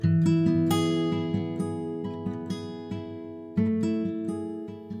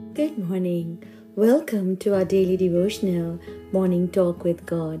Good morning. Welcome to our daily devotional morning talk with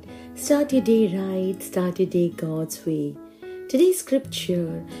God. Start your day right, start your day God's way. Today's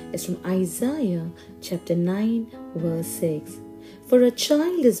scripture is from Isaiah chapter 9 verse 6. For a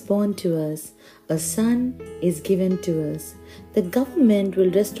child is born to us, a son is given to us. The government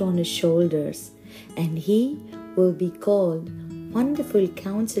will rest on his shoulders, and he will be called Wonderful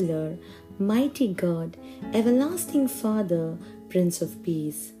Counselor, Mighty God, Everlasting Father, Prince of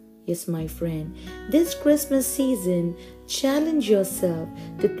Peace. Yes, my friend, this Christmas season, challenge yourself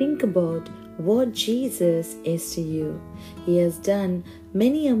to think about what Jesus is to you. He has done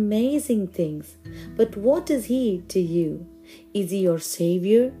many amazing things, but what is He to you? Is He your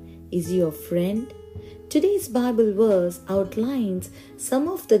Savior? Is He your friend? Today's Bible verse outlines some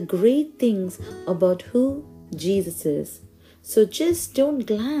of the great things about who Jesus is. So just don't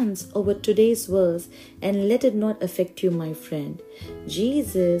glance over today's verse and let it not affect you, my friend.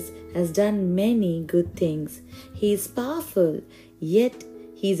 Jesus has done many good things. He is powerful, yet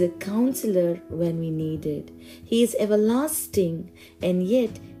He is a counselor when we need it. He is everlasting, and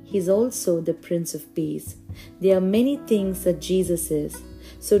yet He is also the Prince of Peace. There are many things that Jesus is.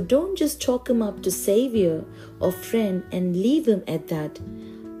 So don't just chalk Him up to Savior or friend and leave Him at that.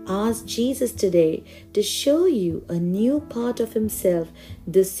 Ask Jesus today to show you a new part of Himself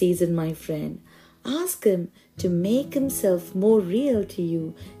this season, my friend. Ask Him to make Himself more real to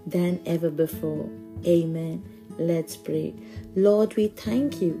you than ever before. Amen. Let's pray. Lord, we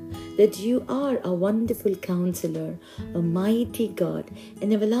thank you that you are a wonderful counselor, a mighty God,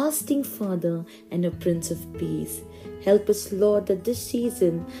 an everlasting Father, and a Prince of Peace. Help us, Lord, that this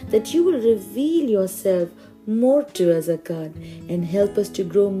season that you will reveal yourself more to us, O God, and help us to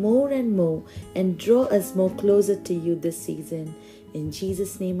grow more and more and draw us more closer to you this season. In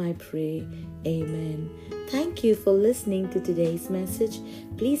Jesus' name I pray. Amen. Thank you for listening to today's message.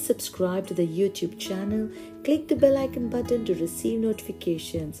 Please subscribe to the YouTube channel. Click the bell icon button to receive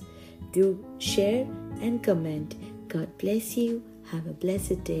notifications. Do share and comment. God bless you. Have a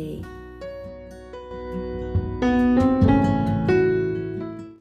blessed day.